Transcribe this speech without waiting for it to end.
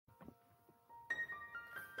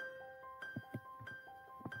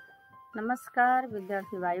नमस्कार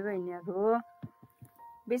विद्यार्थी भाइ बहिनीहरु।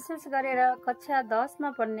 विशेष गरेर कक्षा 10 मा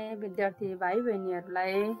पढ्ने विद्यार्थी भाइ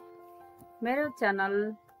बहिनीहरुलाई मेरो channel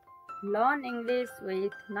learn English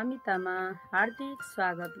with Namita मा हार्दिक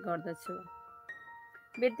स्वागत गर्दछु।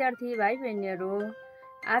 विद्यार्थी भाइ बहिनीहरु,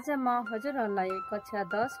 आज म हजुरहरुलाई कक्षा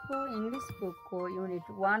 10 को इंग्लिश बुक को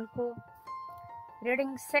युनिट 1 को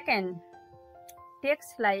रिडिङ सेकेन्ड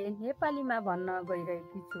टेक्स्टलाई नेपालीमा भन्न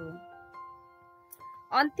गइरहेकी छु।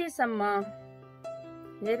 अन्त्यसम्म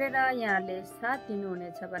हेरेर यहाँले साथ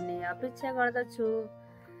दिनुहुनेछ भन्ने अपेक्षा गर्दछु।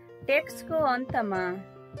 टेक्स्टको अन्तमा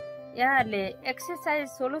यहाँले एक्सरसाइज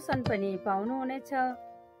सोलुसन पनि पाउनुहुनेछ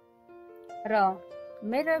र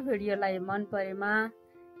मेरो भिडियोलाई मन परेमा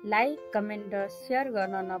लाइक, कमेन्ट र शेयर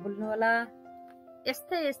गर्न नभुल्नुहोला।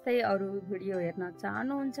 यस्तै अरु भिडियो हेर्न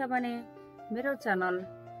चाहनुहुन्छ भने मेरो channel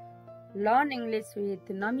learn English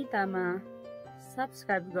with नमितामा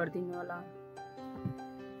subscribe गरिदिनु होला।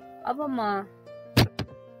 अब म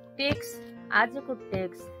आजको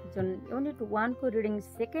टेक्स्ट जुन युनिट 1 को रिडिङ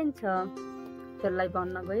सेकेन्ड छ त्यसलाई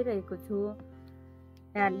भन्न गइरहेको छु।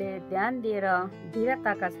 यहाँले ध्यान दिएर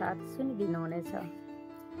धीरताका साथ सुनिदिनु हुनेछ।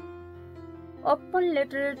 Open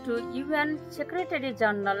letter to UN Secretary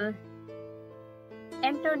General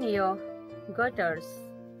Antonio Guterres.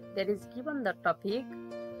 There is given the topic.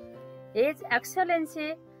 His Excellency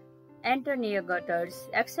Antonio Guterres.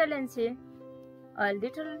 Excellency, a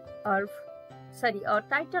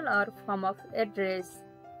title or form of address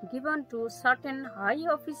given to certain high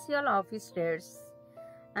official officers.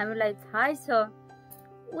 हामीलाई थाहै छ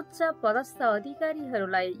उच्च पदस्थ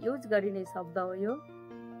अधिकारीहरूलाई युज गरिने शब्द हो यो,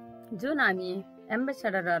 जुन हामी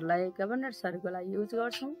एम्बेसडरहरूलाई, गभर्नर्सहरूको लागि युज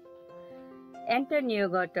गर्छौं। Antonio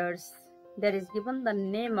gutters, there is given the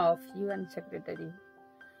name of UN secretary,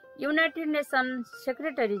 United nation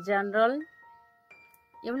secretary general,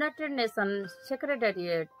 United nation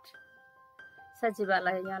secretariat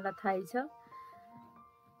सचिवालय यहाँलाई थाहै छ।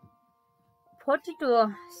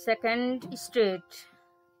 42 second street,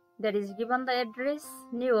 there is given the address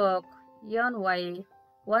New York NY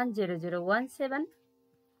 10017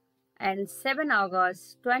 and 7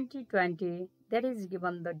 August 2020, there is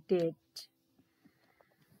given the date.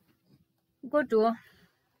 Go to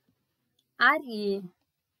RE,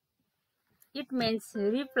 it means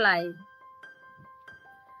reply.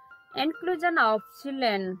 Inclusion of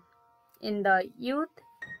children in the Youth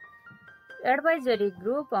Advisory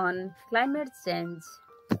Group on Climate Change.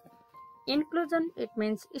 Inclusion, it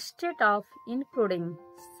means state of including,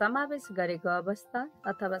 समावेश गरेको अवस्था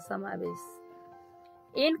अथवा समावेश।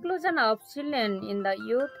 Inclusion of children in the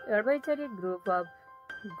Youth Advisory Group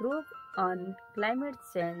on Climate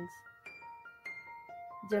Change.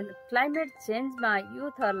 जुन climate चेन्जमा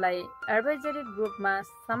युथहरूलाई advisory ग्रुपमा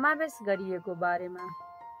समावेश गरिएको बारेमा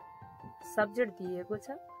सब्जेक्ट दिएको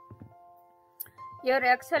छ। Your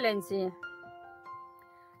Excellency,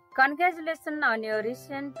 congratulations on your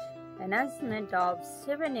recent announcement of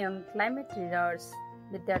 7 young climate leaders.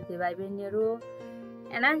 विद्यार्थी भाइ बहिनीहरु,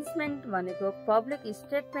 announcement भनेको public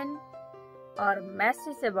statement or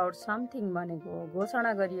message about something भनेको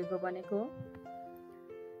घोषणा गरिएको भनेको।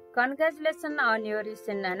 Congratulations on your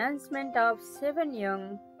recent announcement of 7 young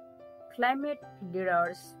climate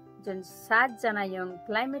leaders. जुन 7 जना यङ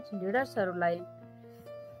क्लाइमेट लिडर्सहरूलाई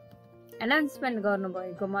एनाउन्समेन्ट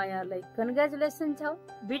गर्नुभएकोमा यहाँलाई कन्ग्रेचुलेसन छ।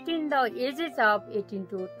 Between the ages of 18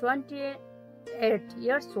 to 28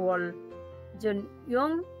 years old, जुन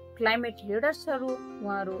यङ क्लाइमेट लिडर्सहरू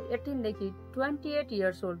उहाँहरू 18 देखि 28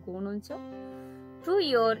 इयर्स ओल्डको हुनुहुन्छ। To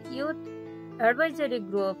your youth advisory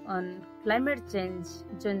group on climate change,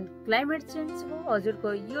 जुन क्लाइमेट चेन्जको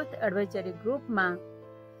हजुरको युथ एडभाइजरी ग्रुपमा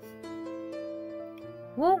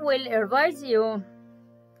who will advise you,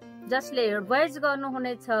 जसले एडभाइज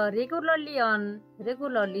गर्नुहुनेछ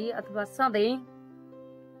रेगुलरली अथवा सधैँ।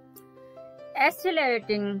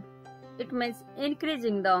 Accelerating, it means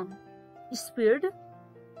increasing the speed,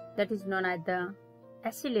 that is known as the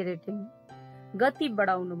accelerating. गति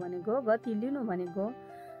बढाउनु भनेको, गति लिनु भनेको।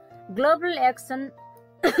 Global action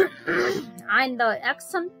and the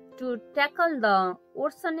action to tackle the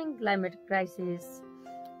worsening climate crisis.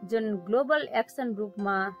 जुन ग्लोबल एक्सन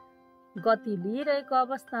रूपमा गति लिइरहेको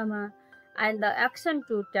अवस्थामा and the action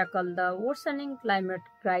to tackle the worsening climate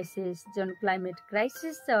crisis, जुन क्लाइमेट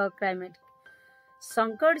क्राइसिस छ, क्लाइमेट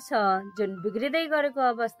संकट छ, जुन बिग्रिँदै गरेको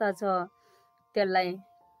अवस्था छ, त्यसलाई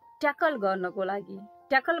ट्याकल गर्नको लागि।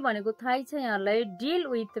 ट्याकल भनेको थाहै छ यहाँलाई, डिल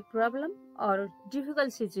विथ प्रब्लम और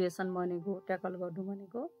डिफिकल्ट सिचुएसन भनेको ट्याकल गर्नु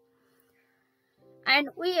भनेको। And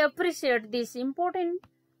we appreciate this important,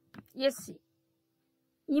 yes,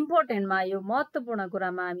 इम्पोर्टेन्टमा यो महत्त्वपूर्ण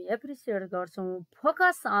कुरामा हामी एप्रिसिएट गर्छौँ।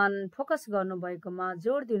 फोकस गर्नुभएकोमा,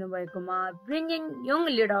 जोड दिनुभएकोमा, ब्रिङिङ यङ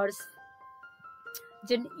लिडर्स,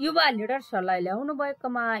 जुन युवा लिडर्सहरूलाई ल्याउनु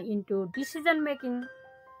भएकोमा इन्टु डिसिजन मेकिङ,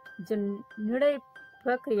 जुन निर्णय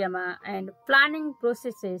प्रक्रियामा, एन्ड प्लानिङ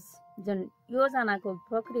प्रोसेसेस, जुन योजनाको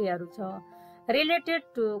प्रक्रियाहरू छ, रिलेटेड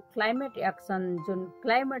टु क्लाइमेट एक्सन, जुन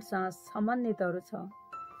क्लाइमेटसँग सम्बन्धितहरू छ।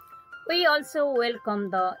 We also welcome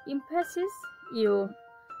the emphasis, यो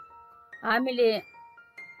हामीले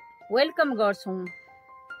वेलकम गर्छौँ।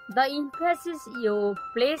 द इम्फेसिस यो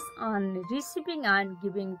place on receiving and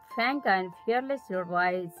giving Frank and fearless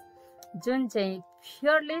advice, जुन चाहिँ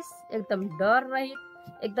फियरलेस, एकदम डर रहित,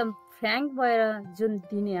 एकदम फ्र्याङ्क भएर जुन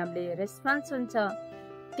दिने हामीले रेस्पोन्स हुन्छ,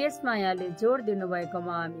 त्यसमा यहाँले जोड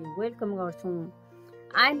दिनुभएकोमा हामी वेलकम गर्छौँ।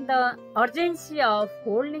 And the urgency of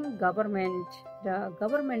holding government, र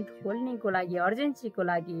गभर्मेन्ट होल्डिङको लागि, अर्जेन्सीको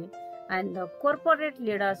लागि, and the corporate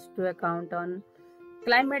leaders to account on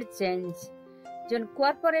climate change, जुन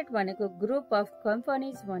कर्पोरेट भनेको ग्रुप अफ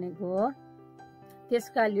कम्पनीज भनेको हो,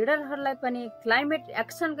 त्यसका लिडरहरूलाई पनि क्लाइमेट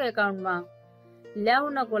एक्सनको एकाउन्टमा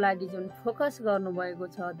ल्याउनको लागि जुन फोकस गर्नुभएको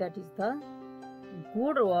छ, that is the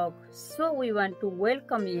good work. So we want to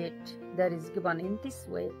welcome it, that is given in this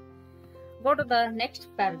way. Go to the next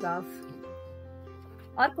paragraph.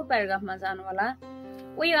 अर्को प्याराग्राफमा जानु होला।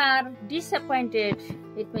 We are disappointed,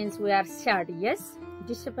 it means we are sad. Yes,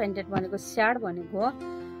 disappointed भनेको sad भनेको।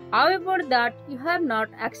 However, that you have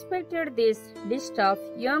not expected this list of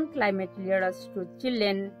young climate leaders to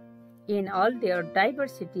children in all their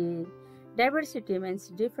diversity. Diversity means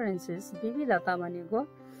differences. विविधता भनेको।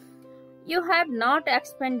 You have not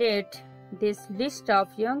expanded this list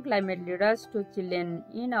of young climate leaders to children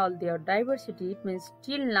in all their diversity. It means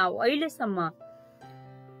till now, अहिलेसम्म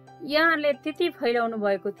यहाँले त्यति फैलाउनु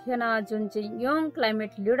भएको थिएन जुन चाहिँ यङ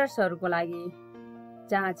क्लाइमेट लिडर्सहरूको लागि,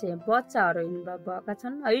 जहाँ चाहिँ बच्चाहरू इन्भल्भ भएका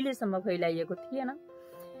छन्, अहिलेसम्म फैलाइएको थिएन।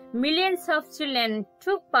 Millions of children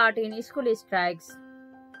took part in school strikes,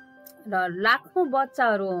 र लाखौं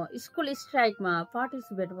बच्चाहरू स्कुल स्ट्राइकमा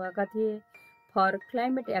पार्टिसिपेट भएका थिए for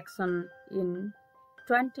climate action in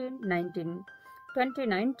 2019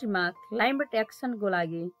 climate एक्सनको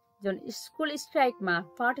लागि जुन स्कुल स्ट्राइकमा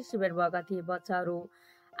पार्टिसिपेट भएका थिए बच्चाहरू,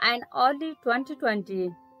 एन्ड अर्ली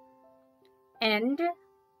 2020 एन्ड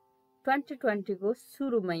 2020 को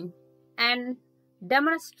सुरुमै, एन्ड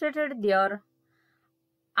डेमोन्स्ट्रेटेड देयर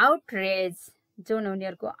आउटरेज, जुन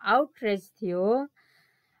उनीहरूको आउटरेज थियो,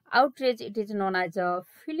 outrage it is known as a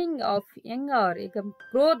feeling of anger, एकदम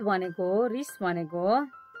क्रोध भनेको, रिस भनेको,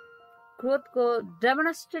 क्रोधको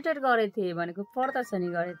डेमोन्स्ट्रेटेड गरेथे भनेको प्रदर्शनी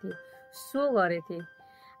गरेथे, so गरेथे।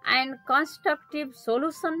 And constructive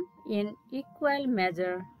solution in equal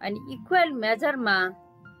major, अनि इक्वल मेजरमा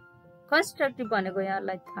कन्स्ट्रक्टिभ भनेको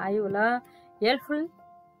यहाँलाई थाहै होला, हेल्पफुल,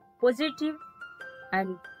 पोजिटिभ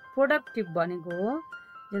एन्ड प्रोडक्टिभ भनेको हो,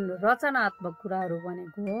 जुन रचनात्मक कुराहरू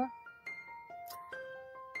भनेको हो,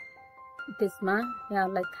 त्यसमा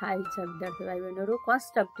यहाँलाई थाहै छ विद्यार्थी भाइ बहिनीहरू।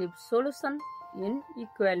 Constructive solution in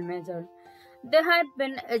equal major. They have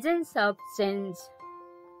been agents of change,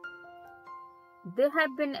 they have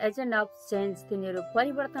been agent of change, तिनीहरू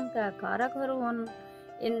परिवर्तनका कारकहरू हुन्।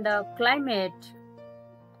 In the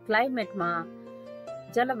क्लाइमेटमा,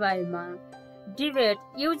 जलवायुमा। Debate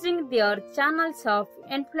using there channels of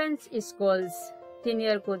influence schools,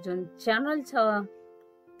 तिनीहरूको जुन च्यानल छ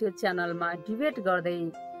त्यो च्यानलमा डिबेट गर्दै,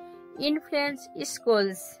 influence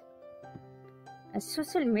schools,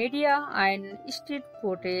 social media and street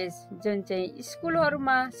protest, जुन चाहिँ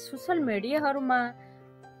स्कुलहरूमा, सोसल मिडियाहरूमा,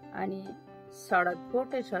 अनि सडक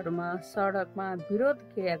प्रोटेस्टहरूमा, सडकमा विरोध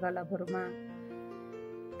क्रियाकलापहरूमा।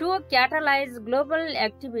 टु क्याटालाइज ग्लोबल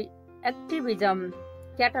एक्टिभिजम,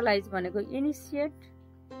 क्याटालाइज भनेको इनिसिएट,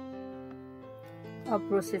 अ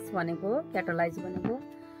प्रोसेस भनेको, क्याटालाइज भनेको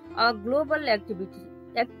अ ग्लोबल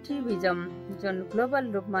एक्टिभिजम, जुन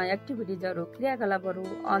ग्लोबल रूपमा एक्टिभिटिजहरू, क्रियाकलापहरू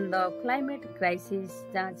अन द क्लाइमेट क्राइसिस,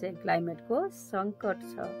 जहाँ चाहिँ क्लाइमेटको सङ्कट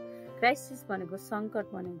छ। क्राइसिस भनेको सङ्कट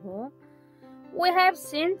भनेको। वी हेभ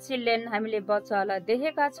सिन चिल्ड्रेन, हामीले बच्चाहरूलाई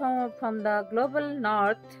देखेका छौँ, from the global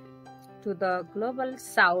north to the global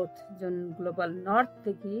south, जुन ग्लोबल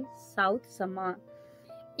नर्थदेखि साउथसम्म।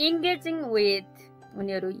 इङ्गेजिङ विथ,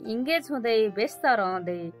 उनीहरू इङ्गेज हुँदै, व्यस्त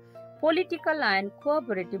रहँदै। पोलिटिकल एन्ड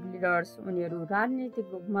कोअपरेटिभ लिडर्स, उनीहरू राजनीतिक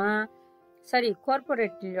रूपमा,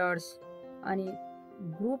 कर्पोरेट लिडर्स, अनि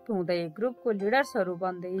ग्रुप हुँदै, ग्रुपको लिडर्सहरू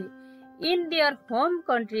बन्दै। इन देयर होम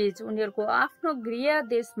कन्ट्रिज, उनीहरूको आफ्नो गृह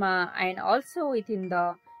देशमा। And also within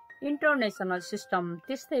the international system,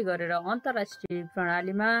 त्यस्तै गरेर अन्तर्राष्ट्रिय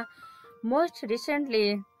प्रणालीमा। मोस्ट रिसेन्टली,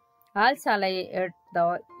 हालसालै at the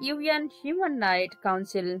UN human right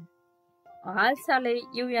council, हालसालै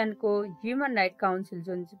UN को ह्युमन राइट काउन्सिल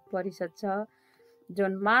जुन परिषद छ,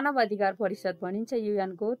 जुन मानव अधिकार परिषद भनिन्छ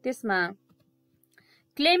UN को, त्यसमा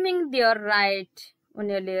क्लेमिङ देयर राइट,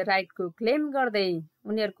 उनीहरूले राइटको क्लेम गर्दै,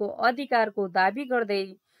 उनीहरूको अधिकारको दाबी गर्दै,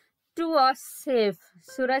 टु अ सेफ,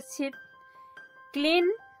 सुरक्षित,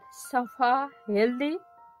 क्लिन, सफा, हेल्दी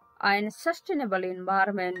एन्ड सस्टेनेबल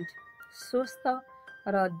इन्भाइरोमेन्ट, स्वस्थ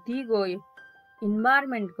र दिगो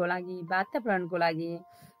इन्भाइरोमेन्टको लागि, वातावरणको लागि,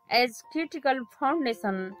 as critical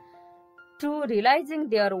foundation to realising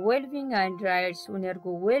there well-being and rights,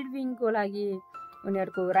 उनीहरूको वेलबिङको लागि,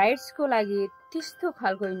 उनीहरूको राइट्सको लागि त्यस्तो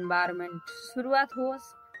खालको इन्भाइरोमेन्ट सुरुवात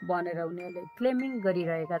होस् भनेर उनीहरूले क्लेमिङ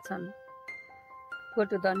गरिरहेका छन्। Go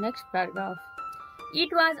to the next paragraph.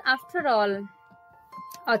 It was after all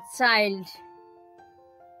a child.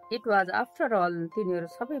 It was after all, तिनीहरू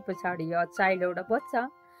सबै पछाडि, a child, एउटा बच्चा,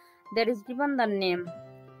 there is given the name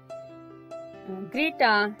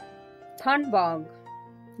Greta Thunberg.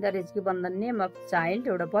 There is given the name of child,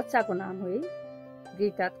 एउटा बच्चाको नाम हो है,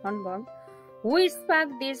 Greta Thunberg, who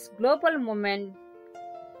sparked this global movement,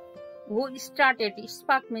 who started,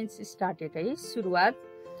 spark means started है, सुरुवात,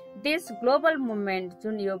 this global movement,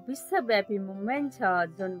 जुन यो विश्वव्यापी मुभमेन्ट छ,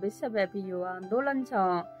 जुन विश्वव्यापी यो आन्दोलन छ,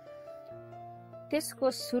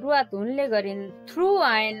 त्यसको सुरुवात उनले गरिन् थ्रु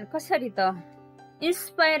एन्ड कसरी त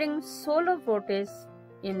इन्स्पायरिङ सोलो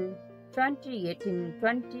प्रोटेस्ट इन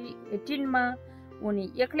 2018 मा उनी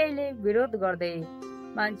एक्लैले विरोध गर्दै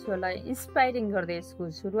मान्छेहरूलाई इन्स्पायरिङ गर्दै यसको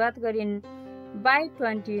सुरुवात गरिन्। बाई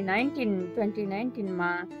 2019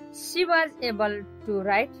 मा she was able to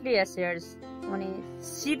rightly assets, उनी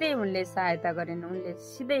सिधै उनले सहायता गरिन्, उनले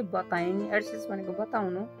सिधै बताइन्, एसेट्स भनेको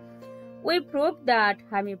बताउनु। वी प्रुभ दैट,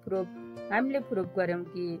 हामीले प्रुभ गर्यौं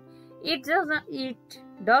कि इट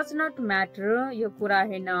डज नट म्याटर, यो कुरा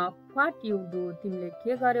हैन व्हाट यु डु, तिमीले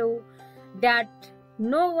के गर्यौ, that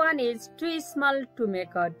no one is to small to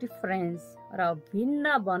make a difference, र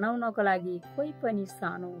भिन्न बनाउनको लागि कोही पनि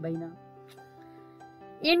सानो हुँदैन।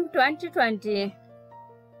 In 2020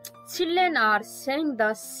 children are saying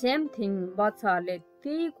the same thing, बच्चाहरूले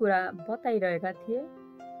त्यही कुरा बताइरहेका थिए।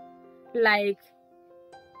 Like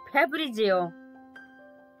Fabrizio,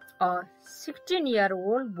 a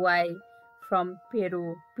 16-year-old boy from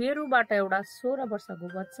Peru, पेरुबाट एउटा 16 वर्षको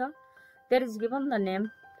बच्चा, there is given the name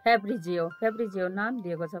Fabrizio, नाम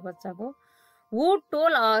दिएको छ बच्चाको, who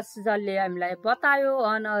told us, जसले हामीलाई बतायो,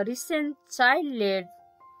 on a recent child-led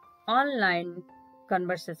online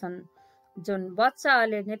conversation, जुन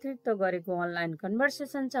बच्चाहरूले नेतृत्व गरेको अनलाइन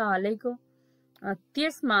कन्भर्सेसन छ हालैको,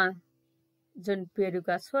 त्यसमा जुन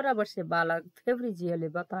पेरुका 16 वर्षीय बालक फेब्रिजियोले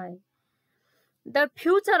बताए। The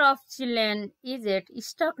future of children is at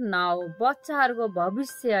stock now, बच्चाहरूको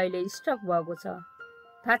भविष्य अहिले स्टक भएको छ।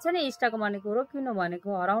 थाहा छ नि स्टक भनेको रोकिनु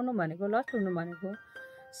भनेको, हराउनु भनेको, लस्ट हुनु भनेको,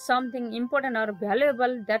 something important or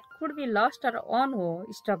valuable that could be lost or on हो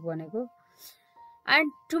स्टक भनेको।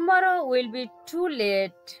 And tomorrow will be to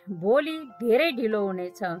late, भोलि धेरै ढिलो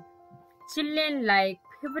हुनेछ। Children like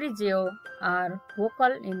Fabrizio are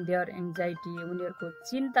vocal in their anxiety, उनीहरूको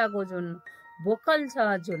चिन्ताको जुन भोकल छ,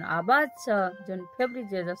 जुन आवाज छ, जुन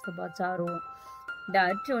फेब्रिजियो जस्तो बच्चाहरू,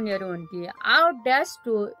 द्याट उनीहरू हुन् कि out dash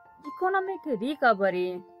to economic recovery,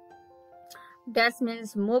 dash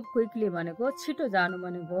means move quickly भनेको छिटो जानु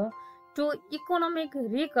भनेको, टु इकोनोमिक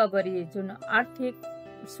रिकभरी जुन आर्थिक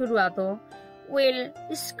सुरुवात हो, विल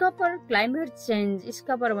स्कपर क्लाइमेट चेन्ज,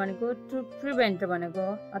 स्कपर भनेको टु प्रिभेन्ट भनेको,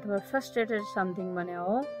 अथवा फ्रस्ट्रेटेड समथिङ भने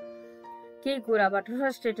हो, केही कुराबाट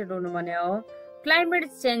फ्रस्ट्रेटेड हुनु भने हो। क्लाइमेट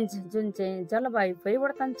चेन्ज जुन चाहिँ जलवायु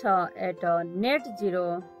परिवर्तन छ, एट नेट जिरो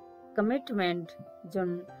कमिटमेन्ट, जुन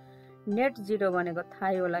नेट जिरो भनेको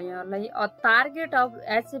थाहै होला यहाँलाई, a target of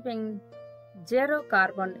achieving zero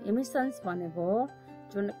carbon emissions भनेको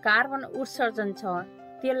जुन कार्बन उत्सर्जन छ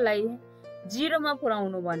त्यसलाई जिरोमा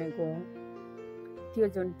पुर्याउनु भनेको, त्यो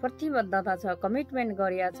जुन प्रतिबद्धता छ, कमिटमेन्ट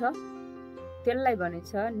गरिया छ, त्यसलाई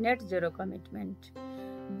भनिन्छ net zero commitment.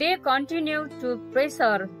 They continue to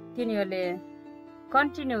pressure, तिनीहरूले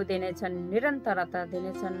कन्टिन्यू दिनेछन्, निरन्तरता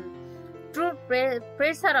दिनेछन्, टु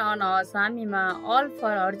प्रेसर अन अस, हामीमा, अल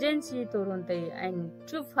फर अर्जेन्सी, तुरुन्तै, and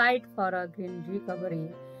to fight for a green recovery,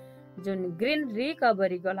 जुन ग्रिन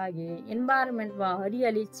रिकभरीको लागि, इन्भाइरोमेन्टमा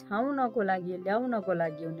हरियाली छाउनको लागि, ल्याउनको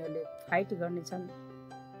लागि उनीहरूले फाइट गर्नेछन्।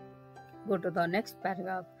 Go to the next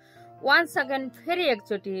paragraph. Once again, फेरि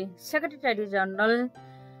एकचोटि, secretary general,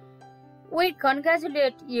 we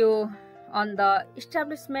congratulate you on the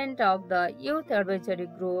establishment of the youth advisory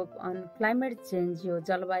group on climate change, यो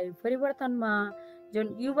जलवायु परिवर्तनमा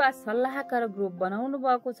जुन युवा सल्लाहकार ग्रुप बनाउनु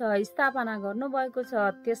भएको छ, स्थापना गर्नु भएको छ,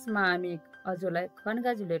 त्यसमा हामी हजुरलाई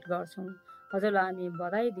कन्ग्रेचुलेट गर्छौं, हजुरलाई हामी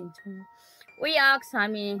बधाई दिन्छौं। We ask,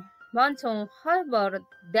 हामी भन्छौँ however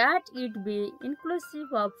that it be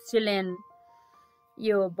inclusive of children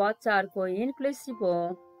यो बच्चाहरूको इन्क्लुसिभ हो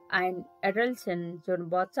एन्ड एडल्सन जुन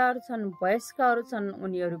बच्चाहरू छन् वयस्कहरू छन्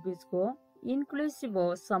उनीहरू बीचको इन्क्लुसिभ हो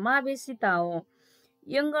समावेशिता हो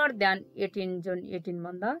यंगर देन 18 जुन 18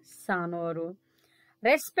 भन्दा सानोहरू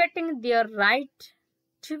respecting there right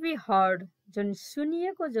to be heard जुन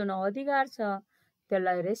सुनिएको जुन अधिकार छ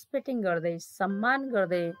त्यसलाई रेस्पेक्टिङ गर्दै सम्मान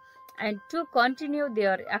गर्दै and to continue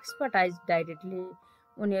there expertise directly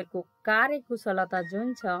उनीहरूको कार्यकुशलता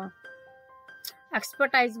जुन छ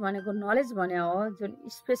एक्सपर्टाइज भनेको नलेज भने हो जुन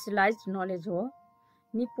स्पेशलाइज्ड नलेज हो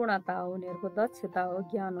निपुणता हो उनीहरूको दक्षता हो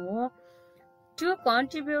ज्ञान हो to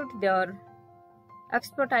contribute there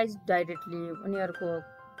expertise directly उनीहरूको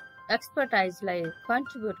एक्सपर्टाइजलाई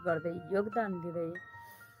कन्ट्रिब्युट गर्दै योगदान दिँदै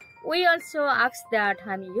वी अल्सो आस्क दैट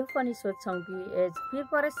हामी यो पनि सोच्छौँ कि as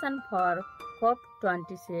preparation for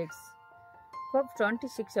COP26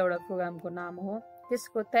 COP26 एउटा प्रोग्रामको नाम हो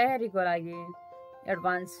त्यसको तयारीको लागि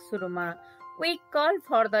एडभान्स सुरुमा we call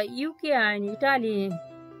for the UK and Italy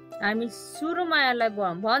हामी सुरुमा यसलाई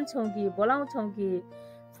भन्छौँ कि बोलाउँछौँ कि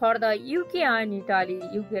for the UK and Italy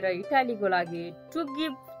UK र इटालीको लागि to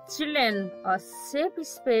give children a safe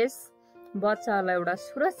space बच्चालाई एउटा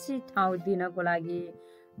सुरक्षित ठाउँ दिनको लागि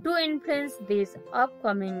to influence these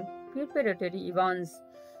upcoming preparatory events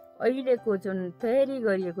अहिलेको जुन तयारी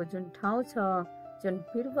गरिएको जुन ठाउँ छ जुन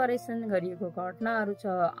प्रिपरेसन गरिएको घटनाहरू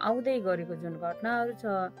छ आउँदै गरेको जुन घटनाहरू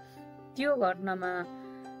छ त्यो घटनामा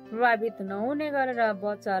प्रभावित नहुने गरेर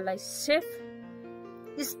बच्चालाई सेफ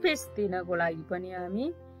स्पेस दिनको लागि पनि हामी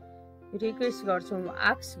रिक्वेस्ट गर्छौँ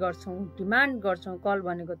आस्क गर्छौँ डिमान्ड गर्छौँ कल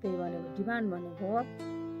भनेको त्यही भनेको डिमान्ड भनेको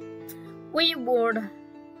we would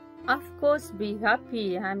of course be happy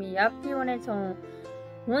हामी ह्याप्पी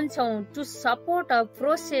हुन्छौँ टु सपोर्ट अ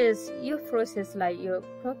प्रोसेस यो प्रोसेसलाई यो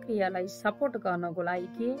प्रक्रियालाई सपोर्ट गर्नको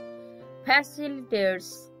लागि कि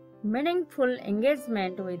फ्यासिलिटेट्स meaningful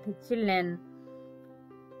engagement with children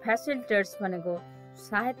facilitates भनेको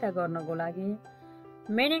सहायता गर्नको लागि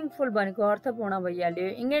meaningful भनेको अर्थपूर्ण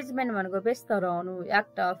भइहाल्यो engagement भनेको व्यस्त रहनु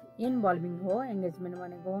act of involving हो engagement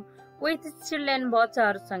भनेको with children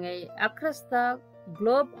बच्चाहरूसँगै across the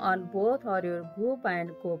globe on both your group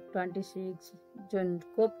and COP26 जुन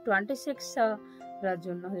COP26 छ र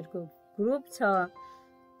जुन हजुरको ग्रुप छ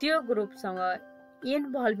त्यो ग्रुपसँग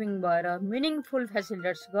इन्भल्भिङ भएर मिनिङफुल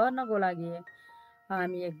फेसिलिटेट्स गर्नको लागि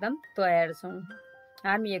हामी एकदम तयार छौँ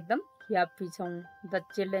हामी एकदम ह्याप्पी छौँ the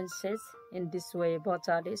children says in this way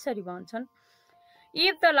बच्चाले यसरी भन्छन्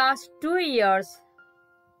if the last 2 years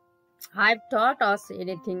have taught us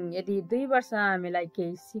anything यदि 2 वर्ष हामीलाई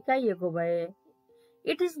केही सिकाइएको भए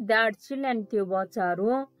इट इज दैट चिल्ड्रेन त्यो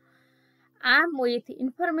बच्चाहरू आर्म विथ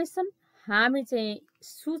इन्फर्मेसन हामी चाहिँ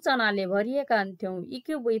सूचनाले भरिएका हुन्थ्यौँ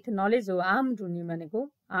इक्विप विथ नलेज हो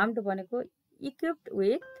आर्म्ड भनेको इक्विप्ड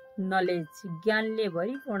विथ नलेज ज्ञानले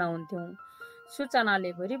भरिपूर्ण हुन्थ्यौँ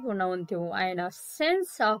सूचनाले भरिपूर्ण हुन्थ्यौँ एन्ड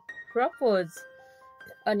सेन्स अफ प्रपोज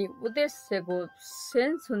अनि उद्देश्यको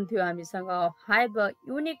सेन्स हुन्थ्यो हामीसँग हाइभ अ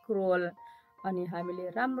युनिक रोल अनि हामीले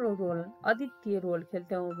राम्रो रोल अद्वितीय रोल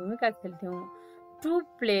खेल्थ्यौँ भूमिका खेल्थ्यौँ to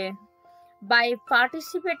play by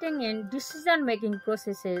participating in decision making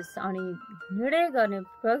processes अनि निर्णय गर्ने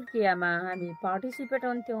प्रक्रियामा हामी पार्टिसिपेट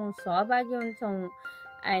हुन्थ्यौँ सहभागी हुन्छौँ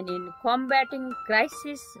and in combating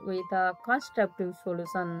crisis with a constructive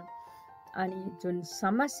solution अनि जुन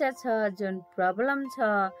समस्या छ जुन प्रब्लम छ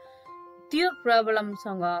त्यो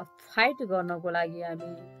प्रब्लमसँग फाइट गर्नको लागि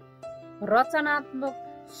हामी रचनात्मक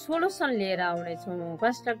सोलुसन लिएर आउनेछौँ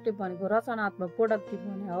कन्स्ट्रक्टिभ भनेको रचनात्मक प्रोडक्टिभ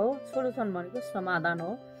भने हो सोलुसन भनेको समाधान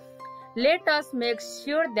हो Let us make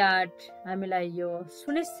sure that हामीलाई यो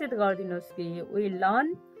सुनिश्चित गरिदिनुहोस् कि we learn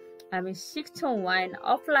हामी सिक्छौँ and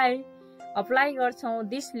apply गर्छौँ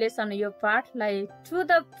this lesson यो पाठलाई to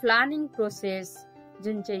the planning process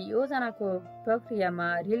जुन चाहिँ योजनाको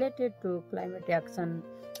प्रक्रियामा related to climate action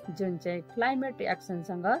जुन चाहिँ climate action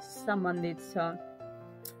सँग सम्बन्धित छ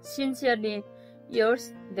sincerely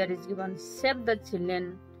yours there is given save the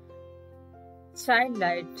children child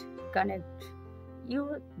connect यो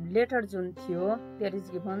लेटर जुन थियो there is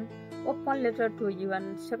given open letter to UN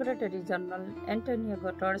secretary general Antonio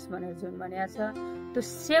Guterres भनेर जुन भनेको छ त्यो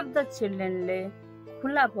सेभ द चिल्ड्रेनले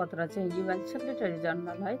खुला पत्र चाहिँ UN सेक्रेटरी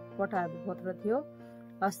जनरललाई पठाएको पत्र थियो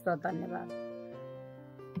हस्त धन्यवाद